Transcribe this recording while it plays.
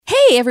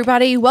Hey,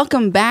 everybody.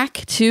 Welcome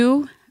back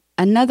to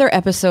another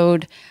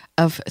episode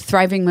of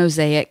Thriving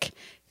Mosaic.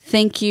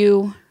 Thank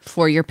you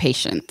for your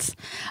patience.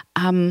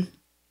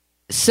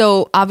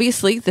 So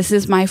obviously, this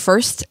is my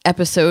first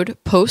episode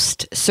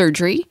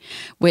post-surgery,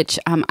 which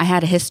I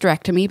had a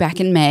hysterectomy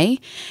back in May,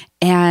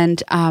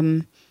 and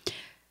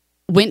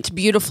went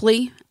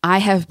beautifully. I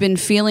have been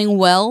feeling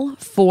well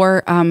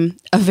for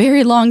a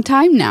very long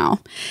time now,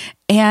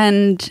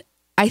 and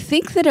I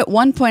think that at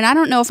one point, I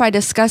don't know if I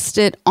discussed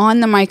it on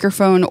the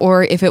microphone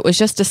or if it was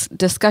just a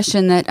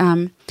discussion that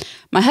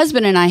my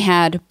husband and I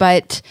had,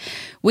 but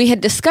we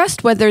had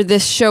discussed whether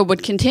this show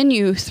would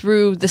continue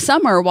through the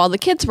summer while the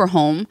kids were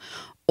home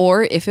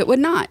or if it would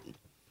not.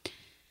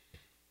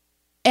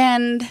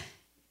 And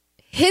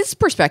his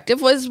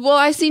perspective was, well,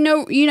 I see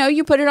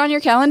you put it on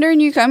your calendar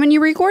and you come and you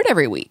record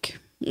every week.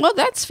 Well,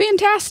 that's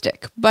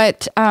fantastic,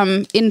 but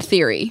in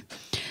theory.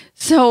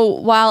 So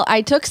while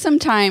I took some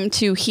time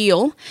to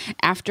heal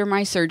after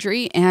my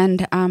surgery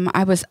and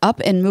I was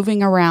up and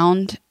moving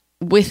around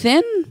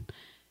within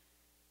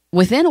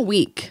a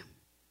week,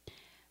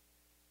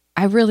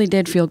 I really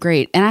did feel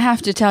great. And I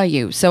have to tell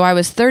you, so I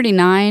was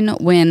 39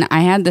 when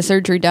I had the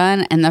surgery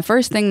done, and the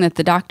first thing that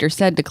the doctor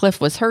said to Cliff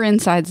was her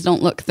insides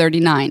don't look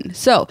 39.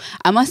 So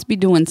I must be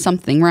doing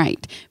something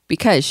right,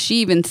 because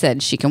she even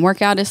said she can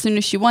work out as soon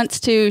as she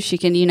wants to. She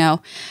can,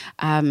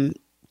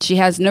 she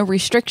has no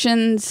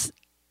restrictions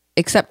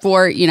except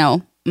for,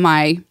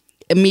 my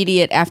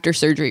immediate after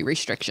surgery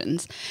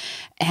restrictions.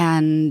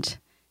 And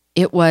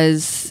it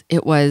was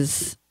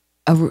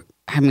an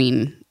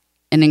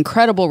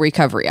incredible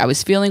recovery. I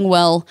was feeling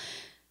well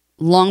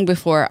long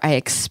before I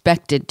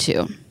expected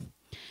to.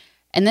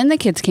 And then the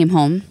kids came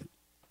home,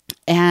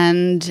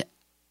 and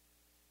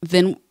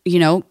then,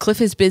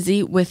 Cliff is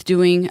busy with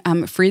doing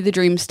Free the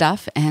Dream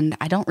stuff, and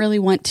I don't really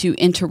want to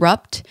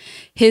interrupt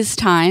his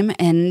time,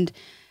 and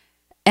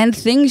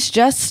things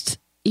just,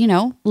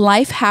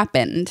 life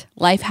happened.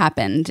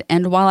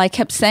 And while I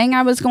kept saying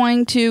I was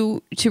going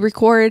to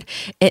record,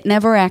 it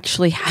never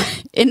actually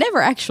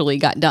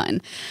got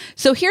done.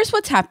 So here's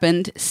what's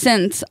happened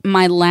since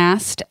my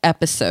last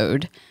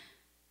episode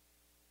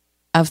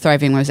of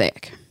Thriving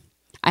Mosaic.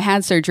 I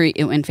had surgery.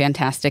 It went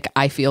fantastic.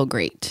 I feel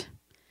great.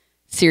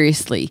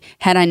 Seriously.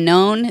 Had I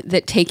known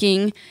that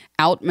taking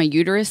out my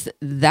uterus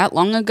that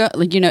long ago,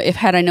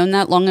 had I known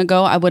that long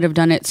ago, I would have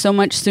done it so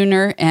much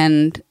sooner.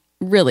 And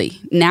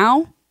really,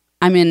 now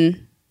I'm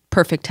in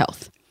perfect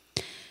health.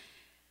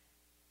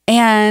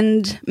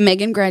 And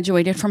Megan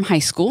graduated from high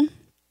school.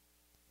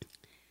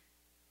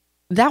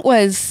 That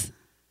was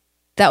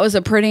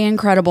a pretty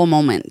incredible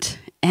moment.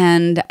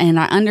 And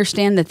I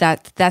understand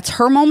that's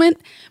her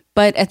moment,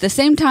 but at the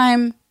same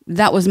time,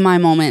 that was my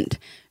moment,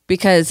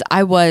 because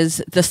I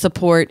was the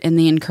support and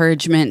the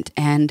encouragement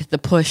and the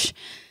push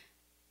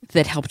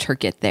that helped her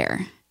get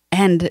there.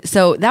 And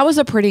so that was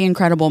a pretty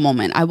incredible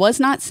moment. I was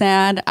not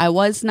sad. I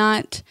was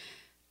not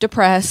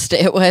depressed.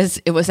 It was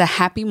a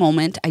happy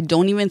moment. I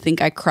don't even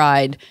think I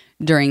cried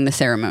during the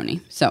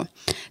ceremony. So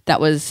that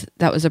was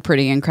a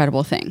pretty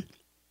incredible thing.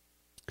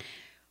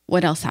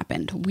 What else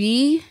happened?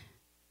 We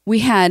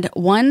had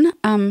one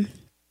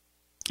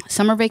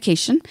summer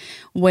vacation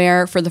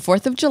where for the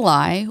 4th of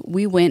July,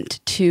 we went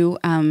to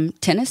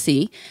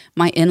Tennessee.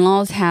 My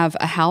in-laws have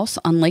a house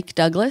on Lake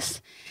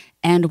Douglas,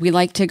 and we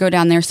like to go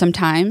down there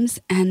sometimes.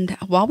 And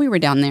while we were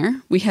down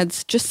there, we had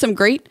just some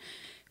great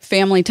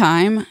family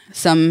time,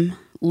 some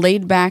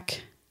laid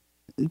back,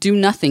 do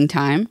nothing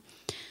time.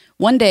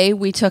 One day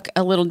we took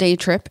a little day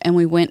trip and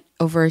we went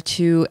over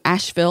to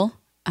Asheville,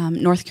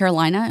 North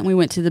Carolina, and we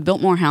went to the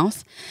Biltmore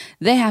House.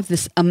 They have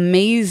this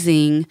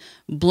amazing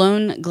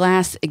blown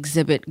glass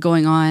exhibit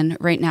going on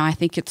right now. I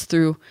think it's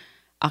through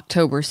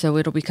October, so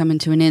it'll be coming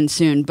to an end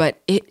soon,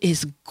 but it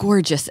is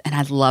gorgeous and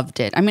I loved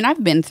it. I mean,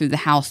 I've been through the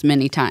house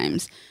many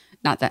times,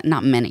 not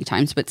many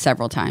times, but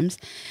several times.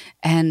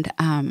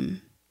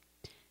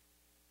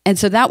 And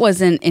so that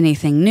wasn't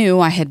anything new.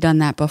 I had done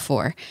that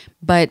before.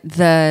 But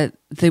the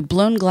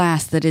blown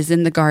glass that is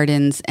in the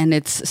gardens, and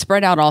it's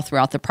spread out all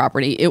throughout the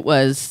property, it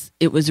was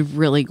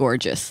really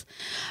gorgeous.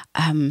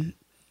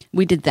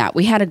 We did that.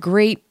 We had a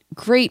great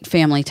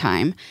family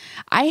time.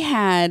 I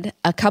had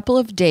a couple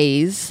of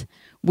days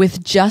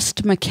with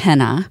just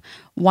McKenna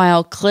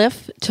while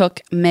Cliff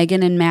took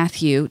Megan and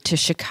Matthew to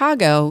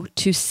Chicago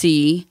to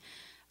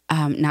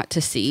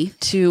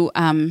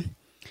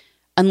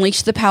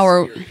unleash the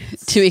power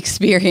to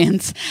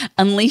experience,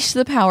 unleash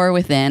the power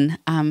within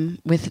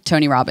with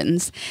Tony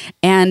Robbins.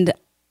 And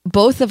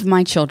both of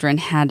my children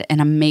had an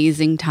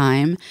amazing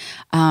time,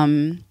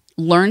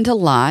 learned a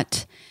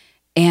lot,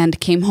 and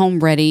came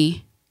home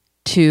ready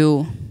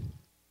to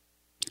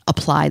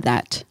apply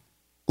that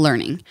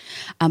learning.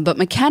 But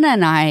McKenna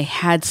and I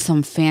had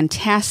some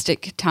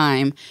fantastic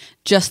time,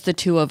 just the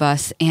two of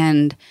us.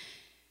 And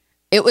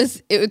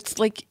it's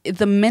like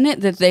the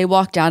minute that they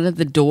walked out of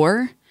the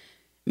door,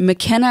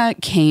 McKenna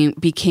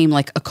became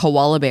like a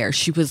koala bear.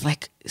 She was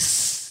like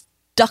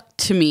stuck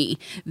to me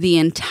the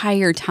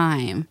entire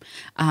time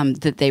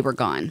that they were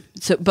gone.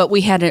 So, but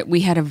we had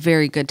a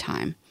very good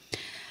time.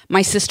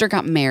 My sister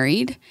got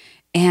married,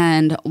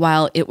 And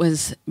while it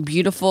was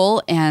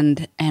beautiful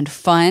and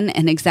fun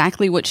and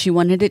exactly what she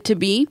wanted it to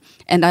be,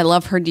 and I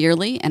love her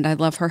dearly and I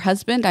love her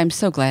husband, I'm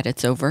so glad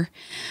it's over.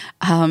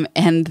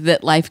 And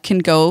that life can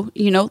go,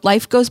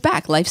 life goes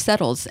back, life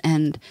settles,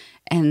 and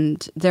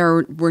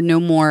there were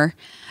no more,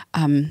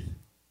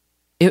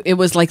 it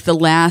was like the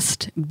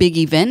last big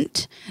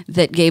event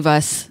that gave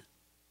us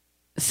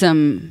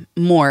some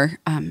more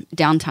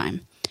downtime.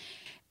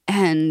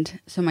 And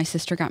so my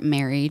sister got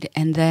married,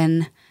 and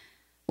then,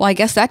 well, I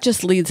guess that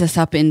just leads us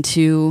up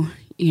into,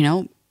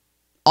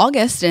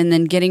 August, and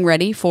then getting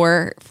ready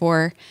for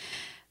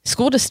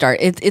school to start.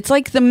 It's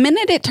like the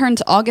minute it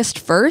turns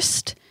August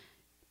 1st,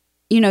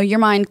 your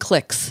mind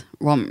clicks.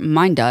 Well,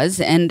 mine does.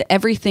 And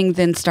everything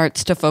then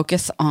starts to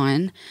focus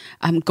on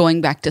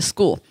going back to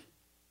school.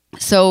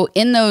 So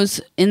in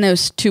those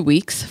 2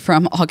 weeks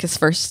from August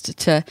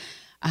 1st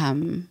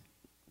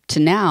to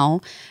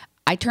now,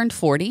 I turned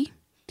 40,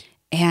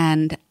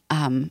 and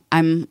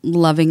I'm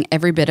loving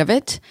every bit of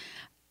it.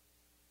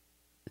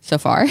 So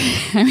far,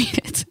 I mean,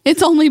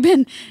 it's only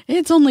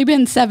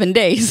been 7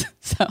 days,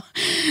 so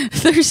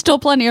there's still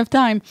plenty of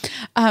time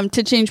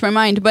to change my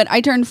mind. But I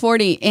turned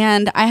 40,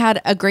 and I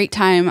had a great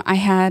time. I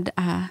had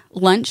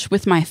lunch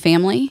with my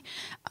family.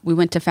 We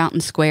went to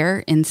Fountain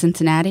Square in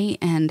Cincinnati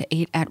and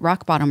ate at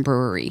Rock Bottom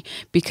Brewery,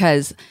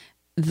 because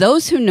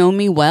those who know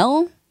me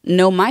well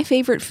know my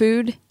favorite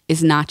food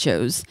is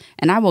nachos,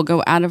 and I will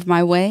go out of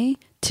my way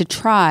to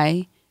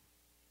try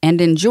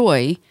and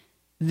enjoy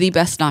the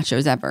best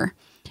nachos ever.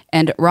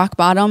 And Rock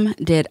Bottom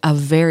did a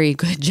very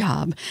good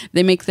job.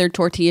 They make their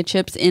tortilla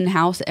chips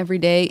in-house every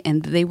day,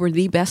 and they were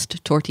the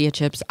best tortilla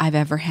chips I've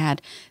ever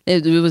had.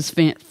 It was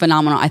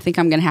phenomenal. I think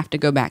I'm going to have to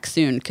go back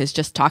soon, because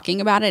just talking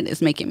about it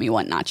is making me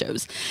want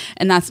nachos.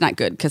 And that's not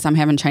good, because I'm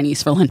having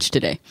Chinese for lunch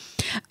today.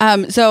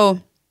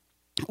 So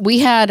we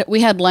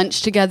had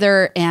lunch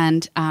together,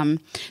 and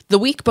the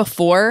week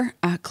before,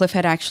 Cliff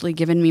had actually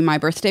given me my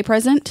birthday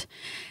present.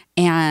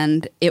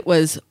 And it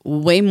was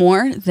way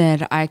more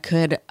than I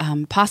could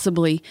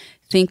possibly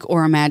think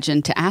or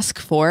imagine to ask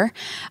for.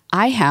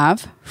 I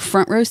have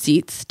front row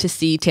seats to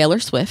see Taylor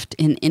Swift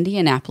in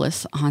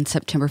Indianapolis on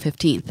September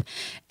 15th.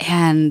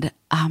 And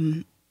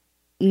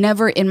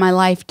never in my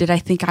life did I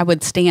think I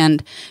would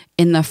stand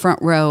in the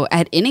front row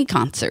at any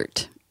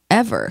concert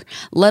ever,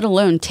 let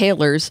alone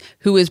Taylor's,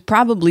 who is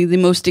probably the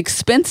most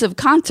expensive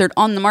concert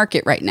on the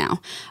market right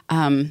now,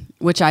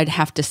 which I'd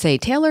have to say,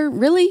 Taylor,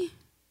 really?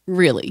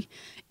 Really?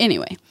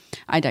 Anyway,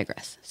 I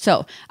digress.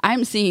 So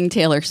I'm seeing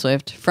Taylor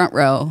Swift front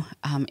row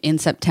in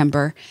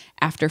September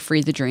after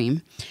Free the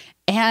Dream.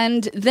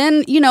 And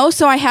then,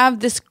 so I have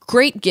this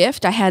great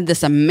gift. I had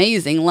this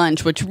amazing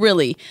lunch, which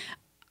really,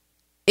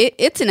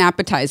 it's an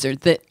appetizer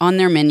that on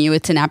their menu,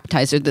 it's an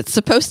appetizer that's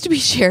supposed to be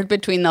shared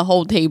between the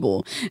whole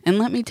table. And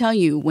let me tell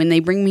you, when they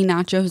bring me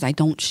nachos, I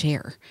don't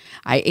share.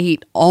 I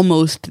ate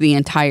almost the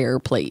entire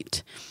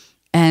plate.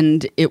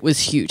 And it was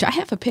huge. I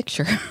have a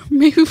picture.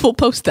 Maybe we'll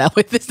post that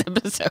with this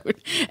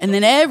episode. And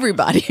then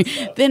everybody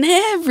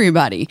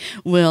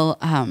will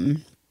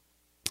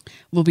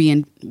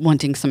be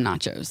wanting some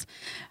nachos.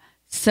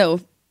 So,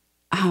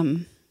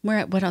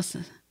 what else?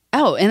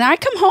 Oh, and I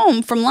come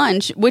home from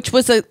lunch, which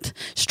was a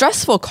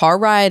stressful car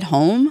ride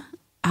home.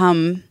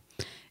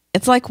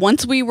 It's like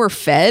once we were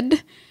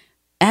fed,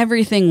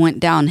 everything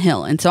went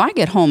downhill. And so I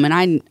get home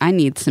and I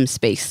need some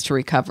space to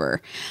recover.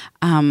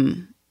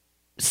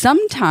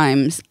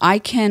 Sometimes I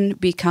can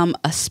become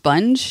a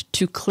sponge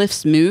to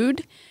Cliff's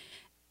mood,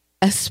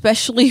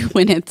 especially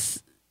when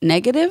it's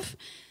negative.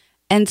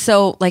 And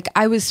so,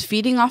 I was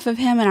feeding off of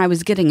him, and I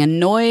was getting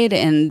annoyed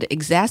and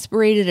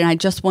exasperated, and I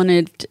just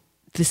wanted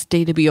this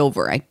day to be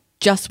over. I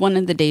just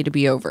wanted the day to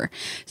be over.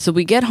 So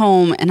we get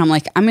home, and I'm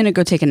like, I'm going to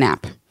go take a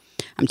nap.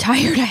 I'm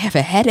tired. I have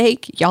a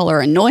headache. Y'all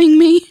are annoying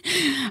me.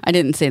 I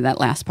didn't say that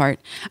last part.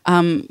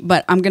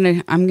 But I'm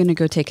going to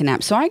go take a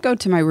nap. So I go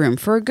to my room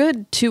for a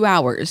good 2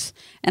 hours,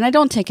 and I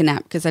don't take a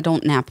nap because I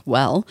don't nap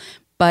well,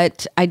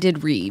 but I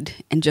did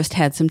read and just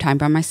had some time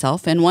by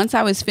myself. And once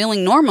I was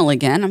feeling normal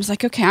again, I was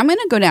like, okay, I'm going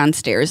to go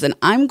downstairs and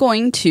I'm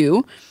going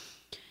to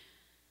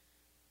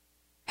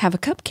have a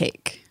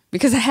cupcake,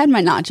 because I had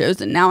my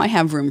nachos and now I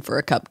have room for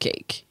a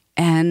cupcake.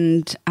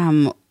 And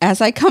as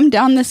I come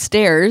down the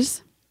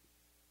stairs,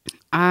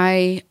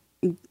 I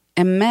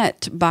am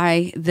met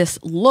by this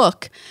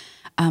look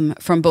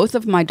from both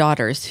of my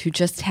daughters, who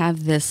just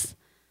have this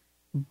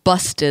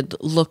busted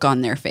look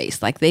on their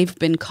face, like they've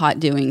been caught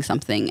doing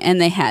something. And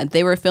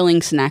they were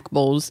filling snack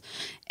bowls,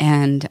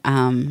 and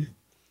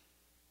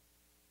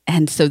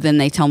so then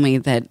they tell me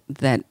that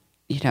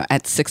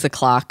at 6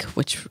 o'clock,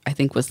 which I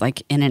think was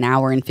like in an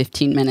hour and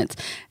 15 minutes,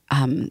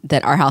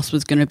 that our house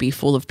was going to be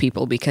full of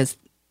people, because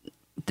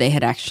they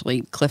had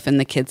actually, Cliff and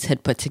the kids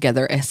had put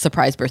together a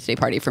surprise birthday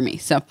party for me.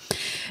 So,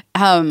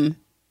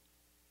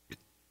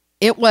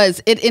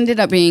 it ended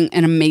up being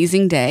an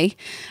amazing day.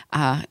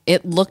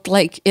 It looked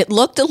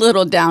a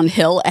little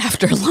downhill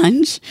after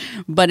lunch,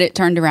 but it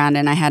turned around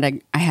and I had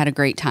a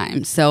great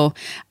time. So,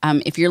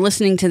 if you're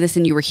listening to this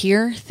and you were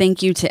here,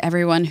 thank you to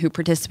everyone who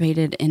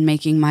participated in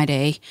making my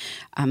day,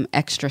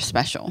 extra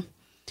special.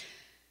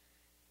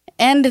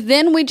 And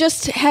then we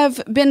just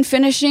have been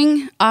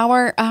finishing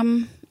our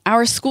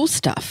school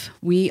stuff.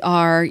 We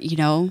are,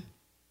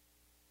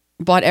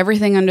 bought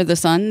everything under the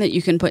sun that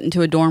you can put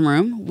into a dorm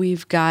room.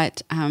 We've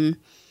got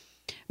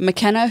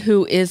McKenna,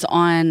 who is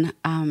on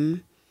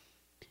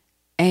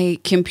a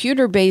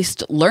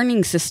computer-based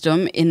learning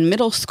system in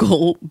middle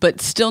school,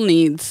 but still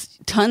needs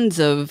tons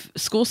of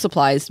school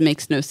supplies.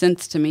 Makes no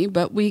sense to me,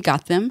 but we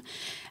got them.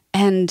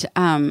 And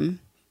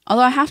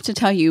although I have to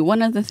tell you,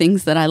 one of the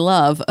things that I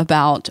love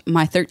about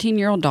my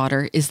 13-year-old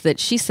daughter is that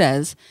she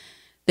says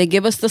they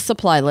give us the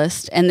supply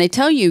list and they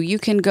tell you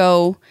can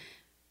go,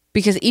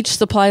 because each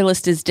supply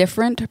list is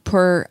different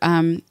per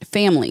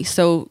family.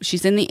 So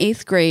she's in the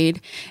 8th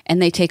grade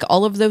and they take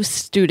all of those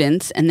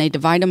students and they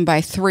divide them by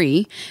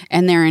 3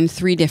 and they're in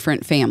 3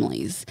 different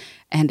families.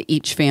 And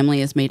each family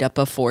is made up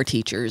of 4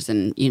 teachers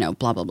and,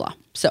 blah, blah, blah.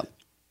 So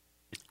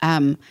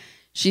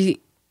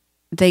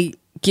they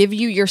give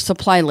you your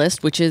supply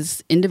list, which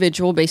is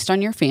individual based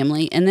on your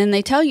family. And then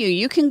they tell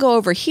you can go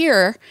over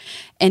here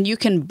and you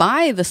can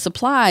buy the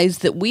supplies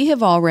that we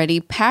have already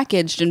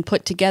packaged and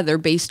put together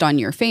based on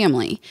your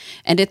family.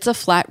 And it's a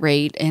flat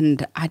rate.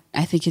 And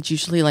I think it's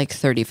usually like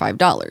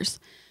 $35.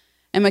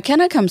 And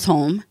McKenna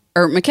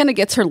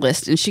gets her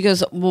list and she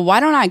goes, well, why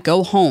don't I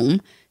go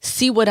home,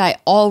 see what I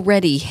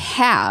already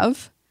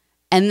have,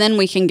 and then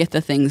we can get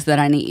the things that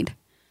I need.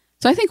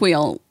 So I think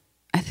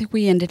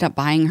we ended up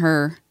buying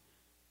her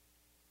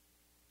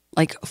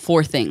like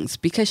 4 things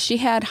because she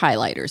had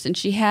highlighters and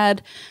she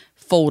had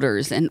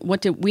folders and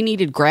we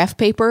needed graph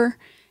paper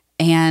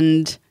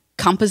and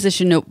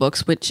composition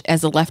notebooks, which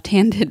as a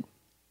left-handed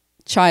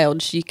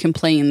child, she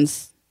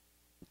complains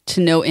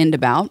to no end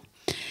about.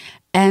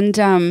 And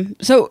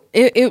so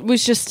it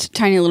was just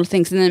tiny little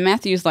things. And then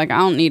Matthew's like, I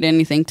don't need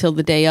anything till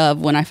the day of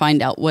when I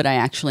find out what I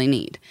actually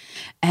need.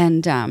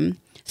 And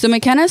so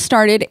McKenna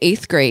started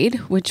 8th grade,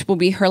 which will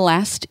be her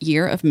last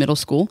year of middle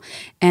school.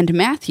 And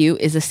Matthew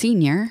is a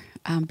senior,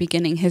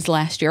 beginning his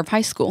last year of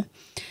high school.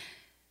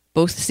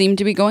 Both seem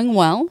to be going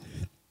well.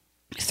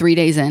 3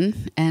 days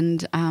in,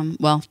 and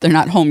they're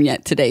not home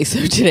yet today,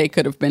 so today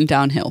could have been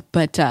downhill.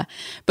 But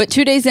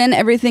 2 days in,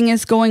 everything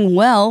is going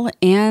well,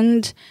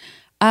 and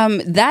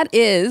that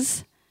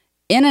is,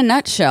 in a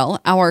nutshell,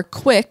 our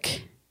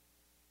quick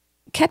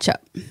catch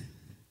up.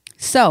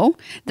 So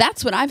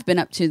that's what I've been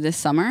up to this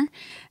summer.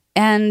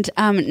 And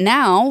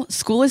now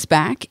school is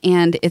back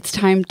and it's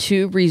time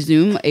to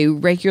resume a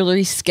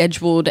regularly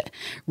scheduled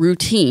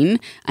routine.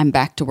 I'm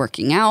back to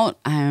working out,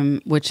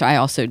 which I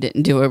also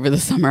didn't do over the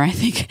summer. I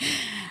think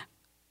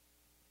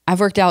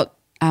I've worked out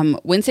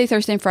Wednesday,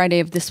 Thursday, and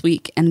Friday of this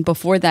week. And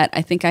before that,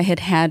 I think I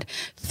had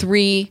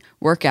 3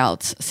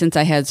 workouts since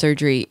I had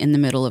surgery in the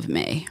middle of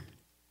May.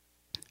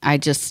 I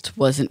just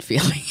wasn't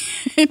feeling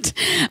it.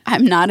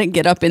 I'm not a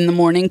get up in the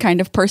morning kind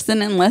of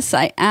person unless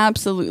I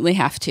absolutely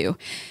have to.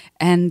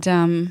 And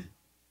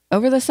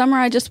over the summer,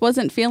 I just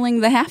wasn't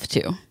feeling the have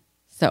to.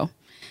 So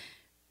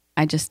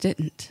I just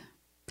didn't.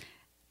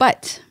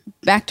 But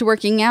back to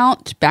working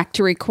out, back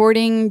to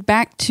recording,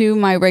 back to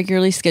my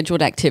regularly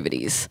scheduled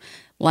activities.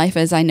 Life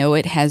as I know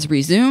it has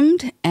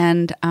resumed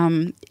and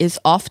is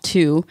off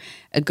to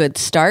a good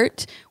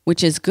start,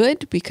 which is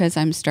good because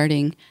I'm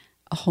starting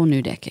a whole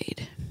new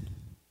decade.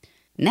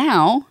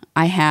 Now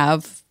I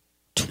have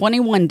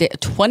 21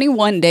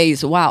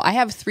 days. Wow. I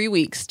have 3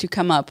 weeks to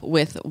come up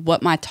with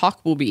what my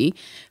talk will be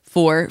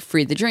for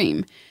Free the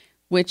Dream,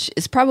 which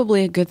is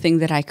probably a good thing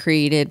that I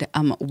created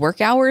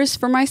work hours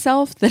for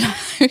myself that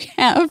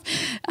I have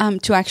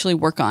to actually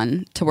work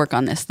on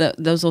this.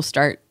 Those will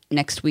start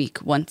next week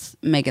once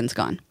Megan's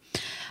gone.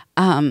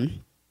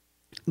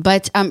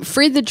 But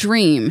Free the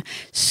Dream,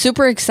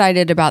 super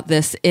excited about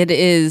this. It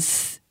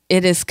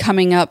is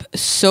coming up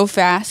so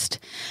fast.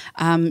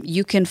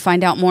 You can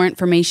find out more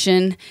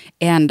information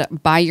and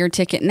buy your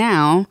ticket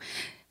now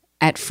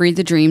at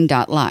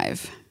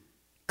freethedream.live.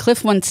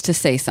 Cliff wants to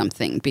say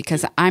something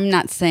because I'm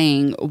not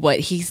saying what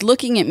he's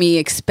looking at me,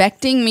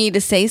 expecting me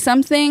to say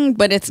something,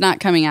 but it's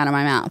not coming out of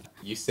my mouth.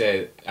 You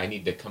said I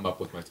need to come up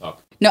with my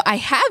talk. No, I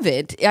have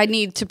it. I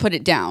need to put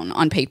it down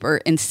on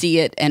paper and see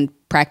it and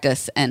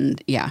practice.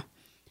 And yeah,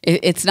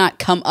 it's not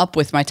come up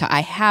with my talk.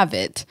 I have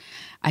it.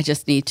 I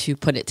just need to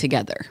put it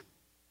together.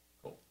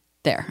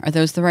 There. Are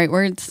those the right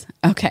words?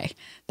 Okay.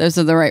 Those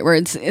are the right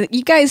words.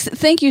 You guys,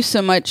 thank you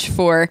so much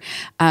for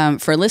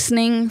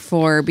listening,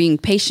 for being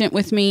patient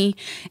with me.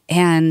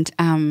 And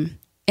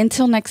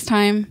until next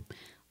time,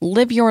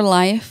 live your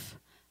life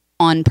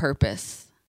on purpose.